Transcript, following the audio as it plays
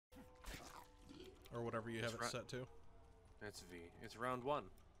Or whatever you have it set to. That's V. It's round 1.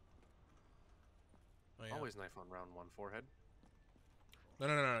 Oh, yeah. Always knife on round 1, forehead.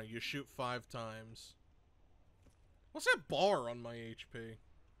 No. You shoot 5 times. What's that bar on my HP?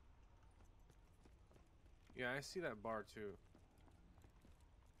 Yeah, I see that bar too.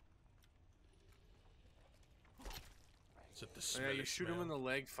 Is it the Yeah, you shoot him in the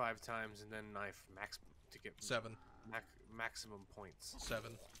leg 5 times and then knife max to get 7. Maximum points.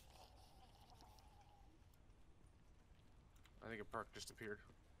 7. I think a perk just appeared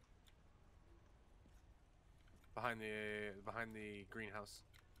behind the greenhouse.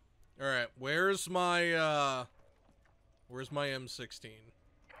 All right, where's my M16? I know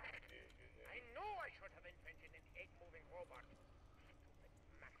I should have invented an egg-moving robot.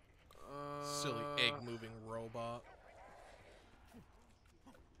 Silly egg-moving robot.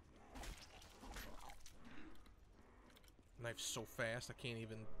 Knife's so fast I can't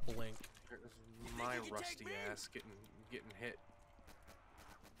even blink. There's my rusty ass getting hit.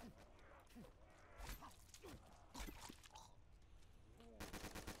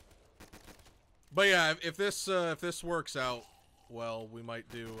 But yeah, if this works out, well, we might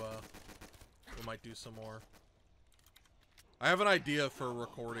do some more. I have an idea for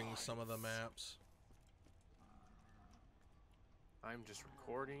recording some of the maps. I'm just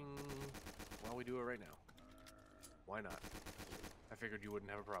recording while we do it right now. Why not? I figured you wouldn't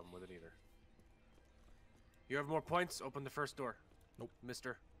have a problem with it either. You have more points? Open the first door. Nope.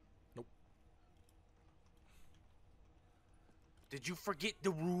 Mister. Nope. Did you forget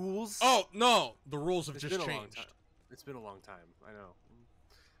the rules? Oh, no! The rules have just changed. It's been a long time. I know.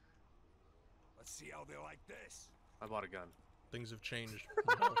 Let's see how they like this. I bought a gun. Things have changed.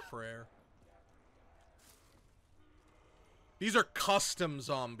 No prayer. These are custom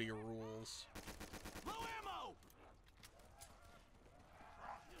zombie rules. Low ammo.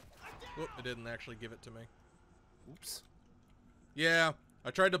 Whoop, it didn't actually give it to me. Oops. Yeah,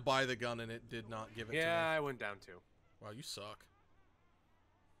 I tried to buy the gun and it did not give it to me. Yeah, I went down too. Wow, you suck.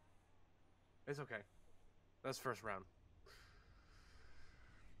 It's okay. That's first round.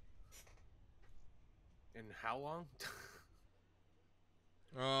 In how long?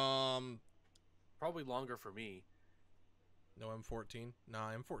 Probably longer for me. No M14?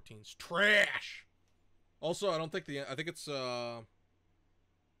 Nah, M14's trash! Also, I think it's,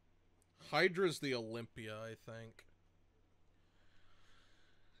 Hydra's the Olympia, I think.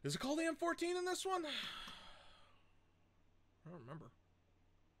 Is it called the M14 in this one? I don't remember.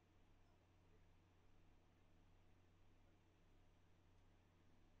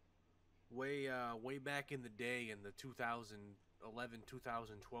 Way back in the day, in the 2011,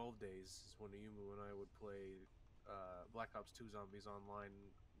 2012 days, is when Ayumu and I would play Black Ops 2 Zombies online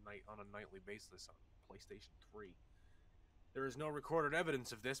on a nightly basis on PlayStation 3. There is no recorded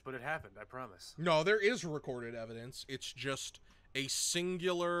evidence of this, but it happened, I promise. No, there is recorded evidence. It's just a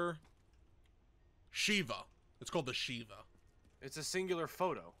singular Shiva. It's called the Shiva. It's a singular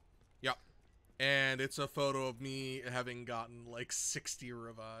photo. Yep. And it's a photo of me having gotten like 60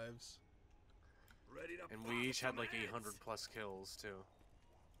 revives. Ready to And we each had like 800 plus kills, too.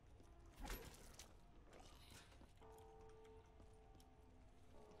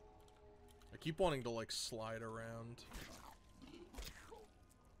 I keep wanting to like slide around.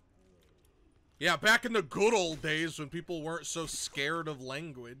 Yeah, back in the good old days when people weren't so scared of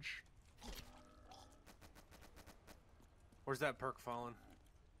language. Where's that perk fallen?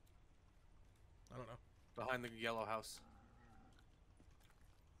 I don't know. Behind the yellow house.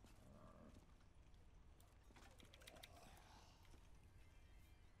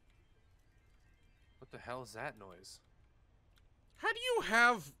 What the hell is that noise? How do you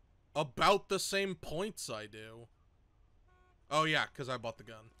have about the same points I do? Oh yeah, because I bought the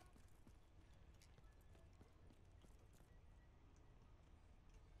gun.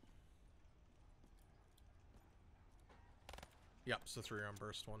 Yep, it's the 3-round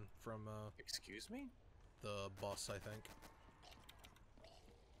burst one from, Excuse me? the bus, I think.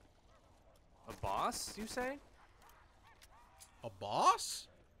 A boss, you say? A boss?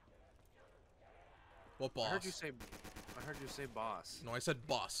 What boss? I heard you say boss. No, I said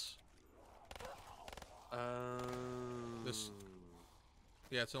bus. This.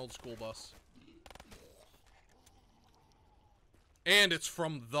 Yeah, it's an old school bus. And it's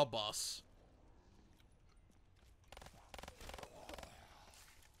from the bus.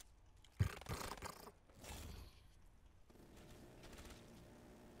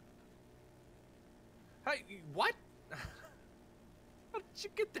 Hey, what? How did you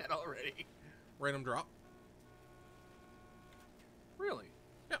get that already? Random drop. Really?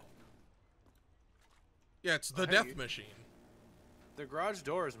 Yeah. Yeah, it's the Hey. death machine. The garage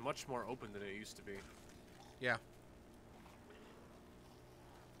door is much more open than it used to be. Yeah.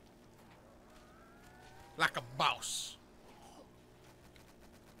 Like a boss.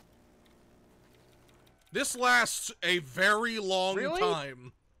 This lasts a very long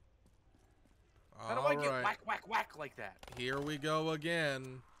time. How do I get whack, whack, whack like that? Here we go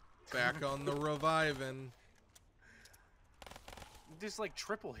again. Back on the reviving. Just like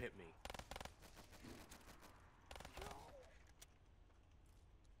triple hit me.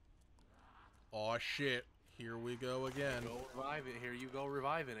 Aw shit. Here we go again. Go revive it. Here you go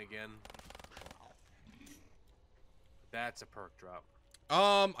reviving again. That's a perk drop.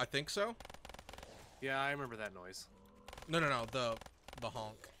 I think so. Yeah, I remember that noise. No, the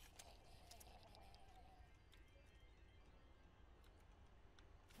honk.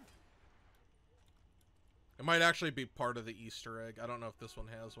 It might actually be part of the Easter egg. I don't know if this one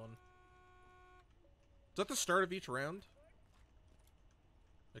has one. Is that the start of each round?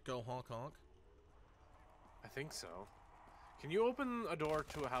 It go honk honk? I think so. Can you open a door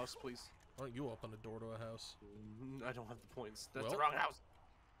to a house, please? Why don't you open a door to a house? I don't have the points. That's Well, the wrong house.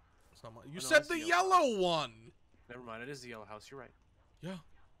 It's not my, you no, said it's the the yellow one! Never mind, it is the yellow house. You're right. Yeah.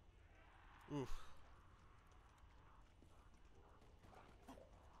 Oof.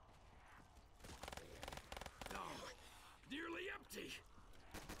 Nearly empty.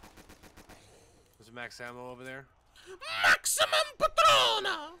 There's max ammo over there. Maximum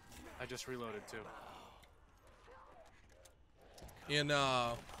Patrona! I just reloaded too. In,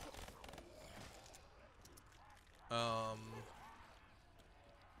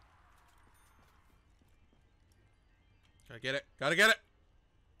 Gotta get it. Gotta get it!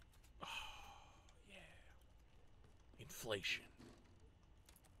 Oh, yeah. Inflation.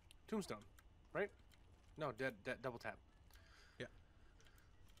 Tombstone, right? No, dead double tap. Yeah.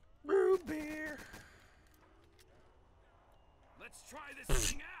 Brew beer. Let's try this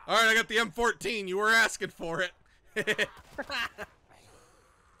thing out. Alright, I got the M14. You were asking for it.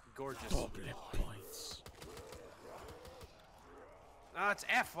 Gorgeous. Double points. Ah, it's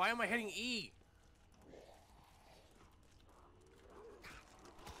F. Why am I hitting E?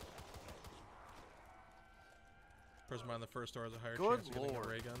 Person behind the first door has a higher Good chance of getting a lord.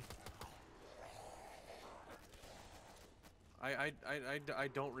 ray gun. I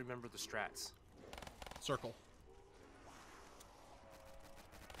don't remember the strats. Circle.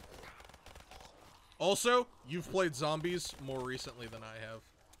 Also, you've played zombies more recently than I have.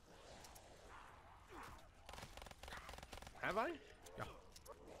 Have I? Yeah.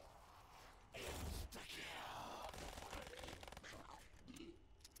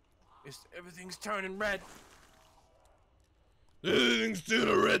 Everything's turning red. Everything's still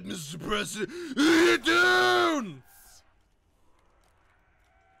a red, Mr. President. Get down!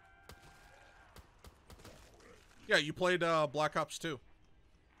 Yeah, you played Black Ops 2.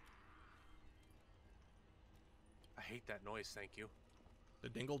 I hate that noise, thank you. The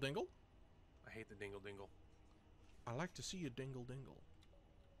dingle dingle? I hate the dingle dingle. I like to see you dingle dingle.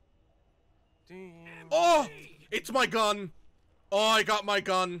 Ding. Oh! It's my gun! Oh, I got my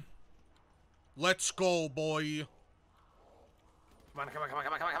gun. Let's go, boy. Come on, come on, come on,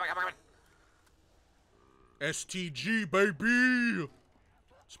 come on, come on, come on, come on. STG, baby!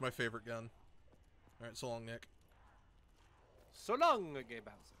 It's my favorite gun. Alright, so long, Nick. So long, gay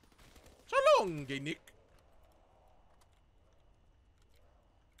Bowser. So long, gay Nick.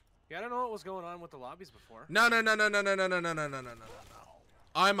 Yeah, I don't know what was going on with the lobbies before. No.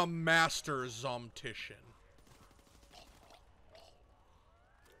 I'm a master zombtician.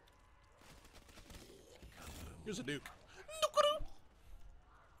 Here's a nuke. Nuke-a-doo.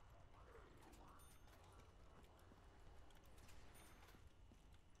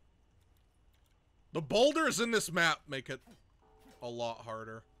 The boulders in this map make it a lot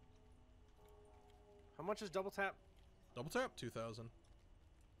harder. How much is double tap? Double tap, 2,000.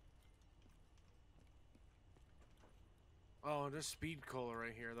 Oh, there's speed cola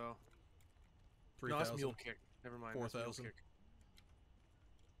right here, though. 3,000. No, that's mule kick. Never mind. that's mule 4,000. kick.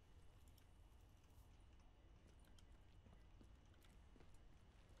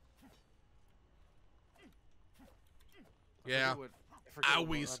 Yeah. I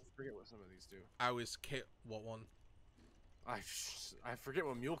forget what some of these do. I always what one? I forget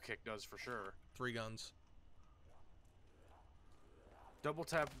what mule kick does for sure. 3 guns. Double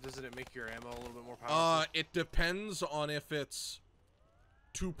tap, doesn't it make your ammo a little bit more powerful? It depends on if it's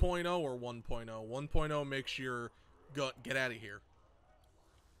 2.0 or 1.0. 1.0 makes your gun get out of here.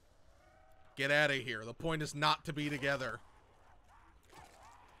 Get out of here. The point is not to be together.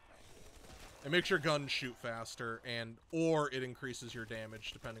 It makes your gun shoot faster, or it increases your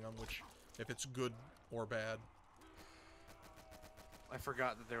damage depending on if it's good or bad. I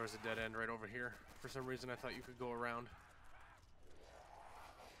forgot that there was a dead end right over here. For some reason, I thought you could go around.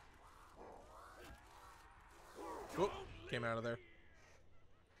 Oh, came out of there.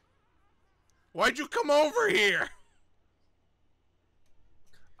 Why'd you come over here?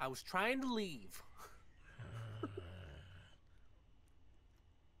 I was trying to leave.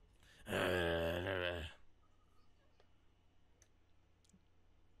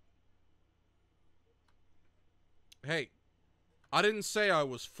 Hey, I didn't say I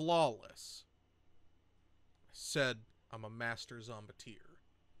was flawless. I said I'm a master zombeteer.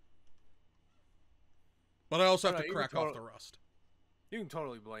 But I also have to crack off the rust. You can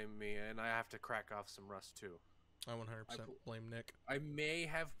totally blame me, and I have to crack off some rust too. I 100% blame Nick. I may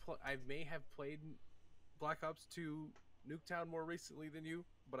have played Black Ops 2 Nuketown more recently than you,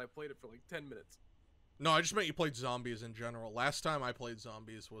 but I played it for like 10 minutes. No, I just meant you played zombies in general. Last time I played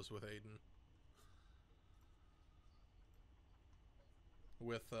zombies was with Aiden.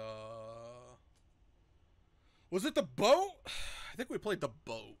 With, was it the boat? I think we played the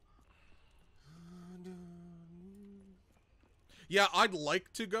boat. Yeah, I'd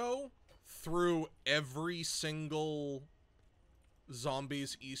like to go through every single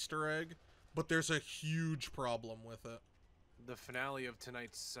zombies Easter egg, but there's a huge problem with it. The finale of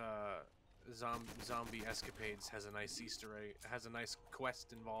tonight's zombie escapades has a nice Easter egg, has a nice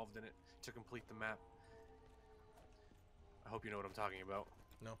quest involved in it to complete the map. I hope you know what I'm talking about.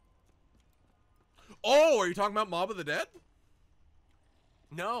 No. Oh, are you talking about Mob of the Dead?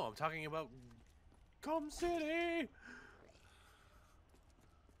 No, I'm talking about Com City.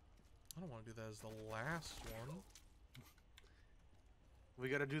 I don't want to do that as the last one. We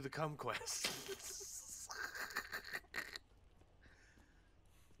gotta do the cum quest.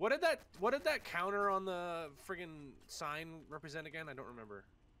 What did that counter on the friggin' sign represent again? I don't remember.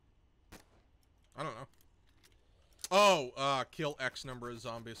 I don't know. Oh, kill X number of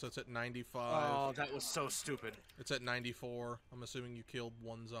zombies, so it's at 95. Oh, that was so stupid. It's at 94. I'm assuming you killed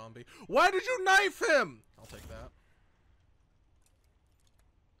one zombie. Why did you knife him? I'll take that.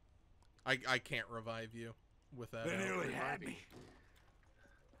 I can't revive you with that. They nearly had me.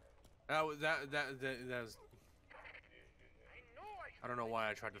 That was. I don't know why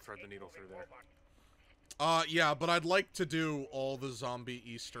I tried to thread the needle through there. Yeah, but I'd like to do all the zombie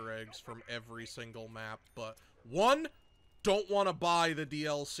Easter eggs from every single map, but one, don't want to buy the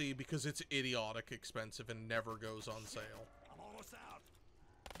DLC because it's idiotic expensive and never goes on sale. I'm almost out.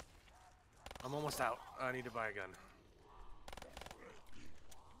 I'm almost out. I need to buy a gun.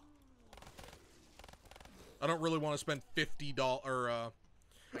 I don't really want to spend $50,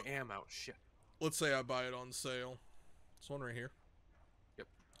 I am out. Shit. let's say I buy it on sale. This one right here. Yep.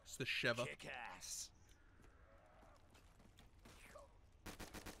 It's the Sheva. Kick ass.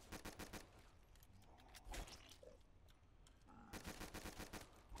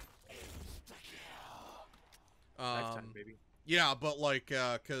 Lifetime, baby. Yeah, but like,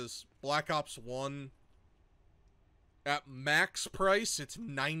 cause Black Ops 1, at max price, it's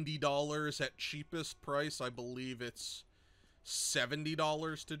 $90. At cheapest price, I believe it's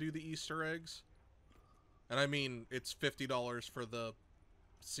 $70 to do the Easter eggs. And I mean, it's $50 for the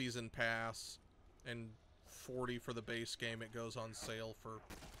season pass, and $40 for the base game. It goes on sale for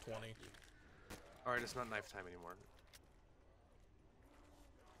 $20. Alright, it's not knife time anymore.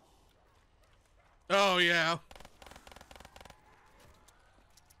 Oh, yeah.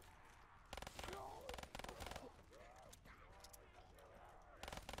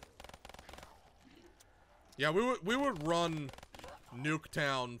 Yeah, we would run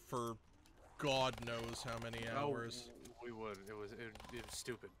Nuketown for God knows how many hours. Oh, we would. It was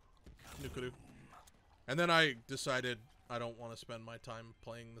stupid. Nuketown. And then I decided I don't want to spend my time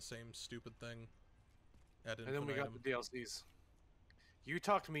playing the same stupid thing at infinitum. And then we got the DLCs. You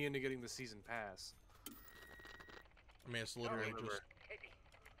talked me into getting the season pass. I mean, it's literally just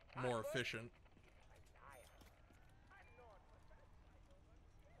more efficient.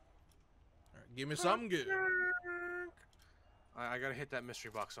 Alright, give me something good. I gotta hit that mystery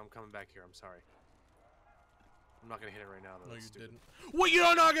box, so I'm coming back here. I'm sorry. I'm not gonna hit it right now, though. No, you That's stupid. didn't. Well,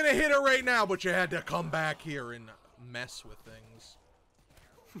 you're not gonna hit it right now, but you had to come back here and mess with things.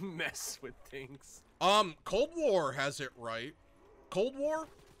 Mess with things. Cold War has it right. Cold War,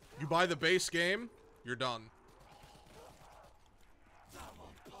 you buy the base game, you're done.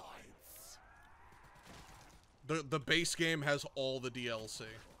 The base game has all the DLC.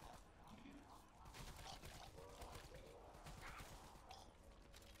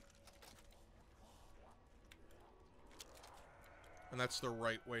 And that's the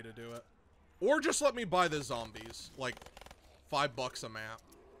right way to do it. Or just let me buy the zombies. Like, $5 a map.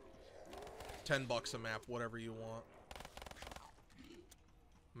 $10 a map, whatever you want.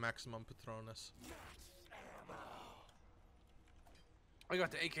 maximum Patronus. I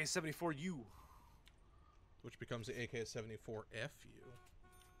got the AK-74U. Which becomes the AK-74FU.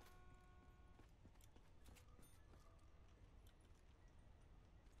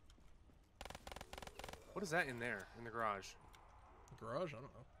 What is that in there, in the garage? Garage? I don't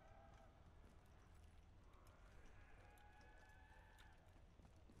know.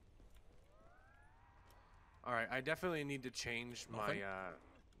 Alright, I definitely need to change Nothing? my,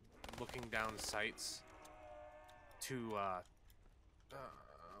 looking down sights to,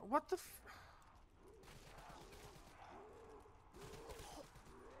 what the f...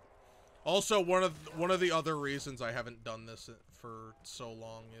 Also, one of the other reasons I haven't done this for so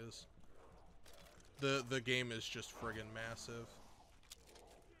long is the game is just friggin' massive.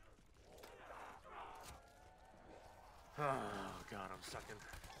 Oh, God, I'm sucking.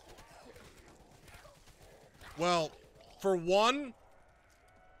 Well, for one,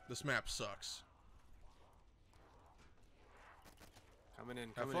 this map sucks. Coming in,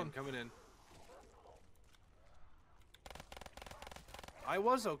 Have coming fun. in, coming in. I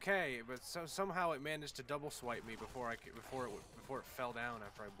was okay, but somehow it managed to double swipe me before it fell down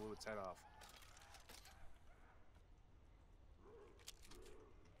after I blew its head off.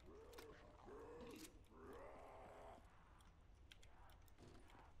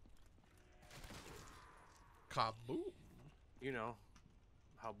 Kaboom. You know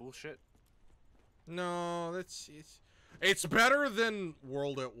how bullshit. No, it's better than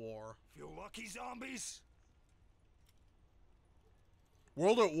World at War. You lucky zombies.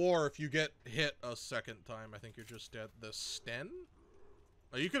 World at War, if you get hit a second time, I think you're just dead. The Sten?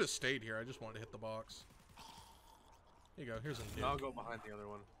 Oh, you could have stayed here. I just wanted to hit the box. Here you go. Here's a nuke. I'll go behind the other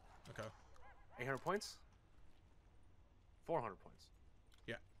one. Okay. 800 points? 400 points.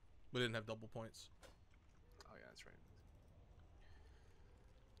 Yeah. We didn't have double points. Oh yeah, that's right.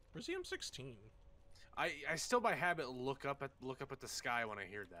 Where's the M16? I still by habit look up at the sky when I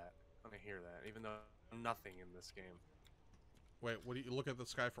hear that. Even though nothing in this game. Wait, what do you look at the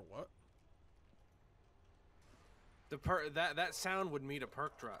sky for what? That sound would mean a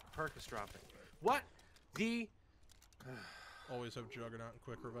perk is dropping. What? The Always have Juggernaut and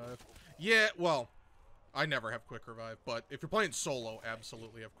Quick Revive. Yeah, well, I never have Quick Revive, but if you're playing solo,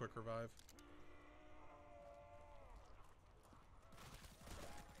 absolutely have Quick Revive.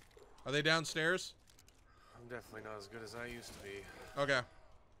 Are they downstairs? I'm definitely not as good as I used to be. Okay.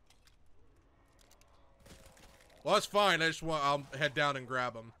 Well, that's fine. I'll head down and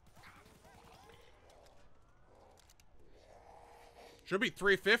grab them. Should be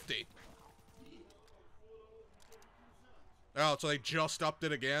 350. Oh, so they just upped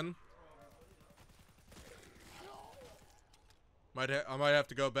it again? I might have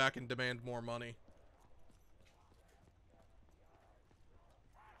to go back and demand more money.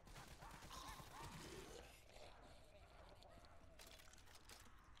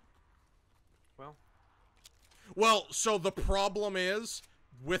 Well, so the problem is,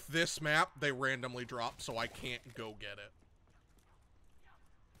 with this map, they randomly drop, so I can't go get it.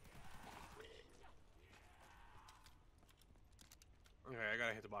 Okay, I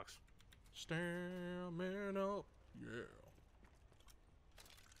gotta hit the box. Stamina, yeah.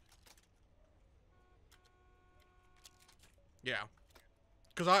 Yeah.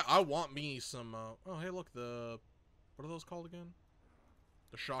 Because I want me some, oh, hey, look, what are those called again?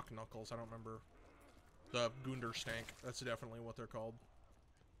 The Shock Knuckles, I don't remember. The Gunderstank. That's definitely what they're called.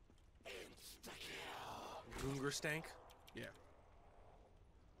 Gungerstank? Yeah.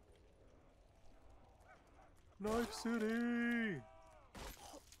 Knife City!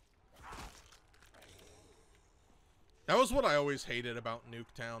 That was what I always hated about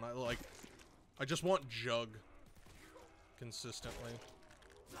Nuketown. I just want Jug. Consistently.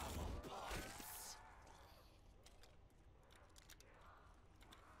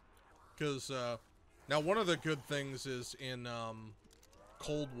 Because, now, one of the good things is in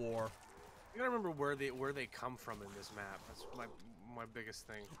Cold War. You gotta remember where they come from in this map. That's my biggest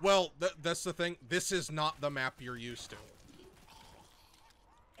thing. Well, that's the thing. This is not the map you're used to.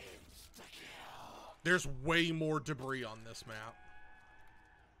 There's way more debris on this map.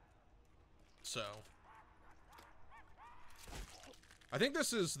 So, I think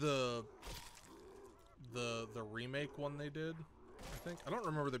this is the remake one they did. I think. I don't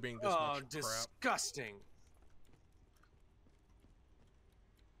remember there being this much crap. Disgusting!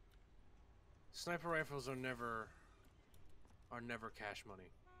 Sniper rifles are never cash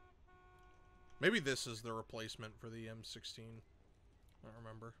money. Maybe this is the replacement for the M16. I don't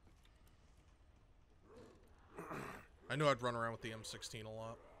remember. I knew I'd run around with the M16 a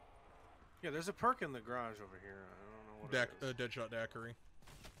lot. Yeah, there's a perk in the garage over here. I don't know what it is. Deadshot Daiquiri.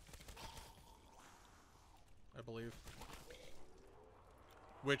 I believe.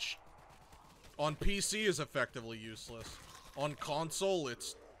 Which, on PC is effectively useless. On console,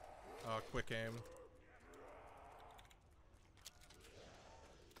 it's quick aim.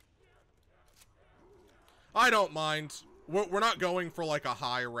 I don't mind. We're not going for like a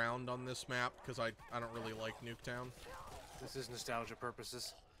high round on this map because I don't really like Nuketown. This is nostalgia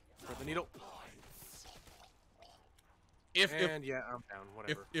purposes for the needle. Yeah, I'm down.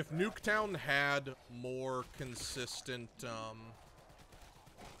 Whatever. If Nuketown had more consistent,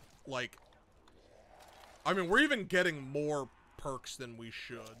 like, I mean, we're even getting more perks than we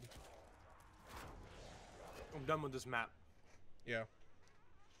should. I'm done with this map. Yeah.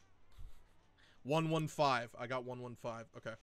 115. I got 115. Okay.